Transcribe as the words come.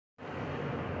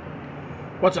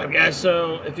What's up, guys?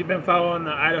 So, if you've been following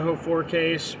the Idaho 4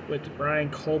 case with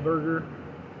Bryan Kohberger,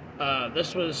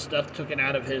 this was stuff taken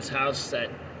out of his house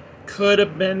that could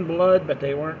have been blood, but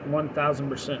they weren't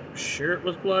 1,000% sure it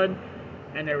was blood.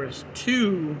 And there was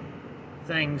two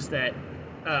things that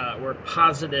were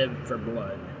positive for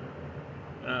blood.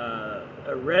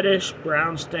 A reddish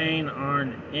brown stain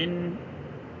on an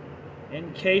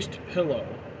encased pillow,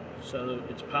 so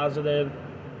it's positive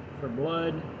for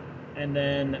blood. And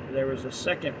then there was a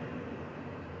second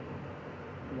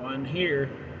one here,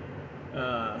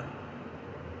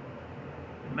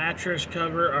 mattress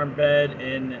cover on bed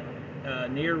in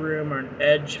near room on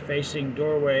edge facing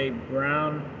doorway,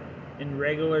 brown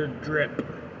irregular drip,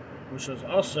 which was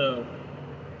also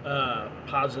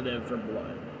positive for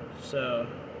blood. So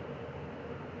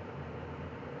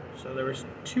there was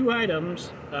two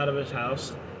items out of his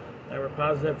house that were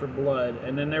positive for blood,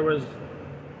 and then there was,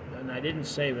 and I didn't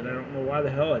save it. I don't know why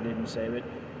the hell I didn't save it.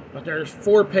 But there's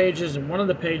 4 pages, and one of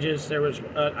the pages there was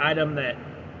an item that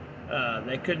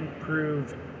they couldn't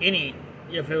prove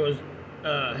if it was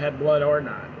had blood or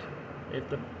not, if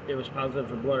it was positive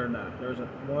for blood or not. There was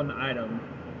one item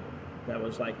that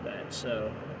was like that.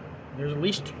 So there's at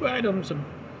least 2 items of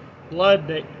blood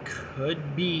that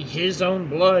could be his own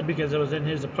blood because it was in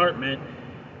his apartment,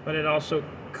 but it also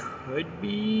could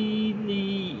be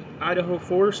the Idaho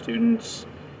 4 students.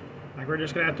 Like, we're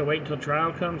just going to have to wait until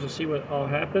trial comes to see what all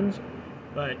happens.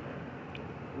 But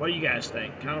what do you guys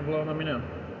think? Comment below and let me know.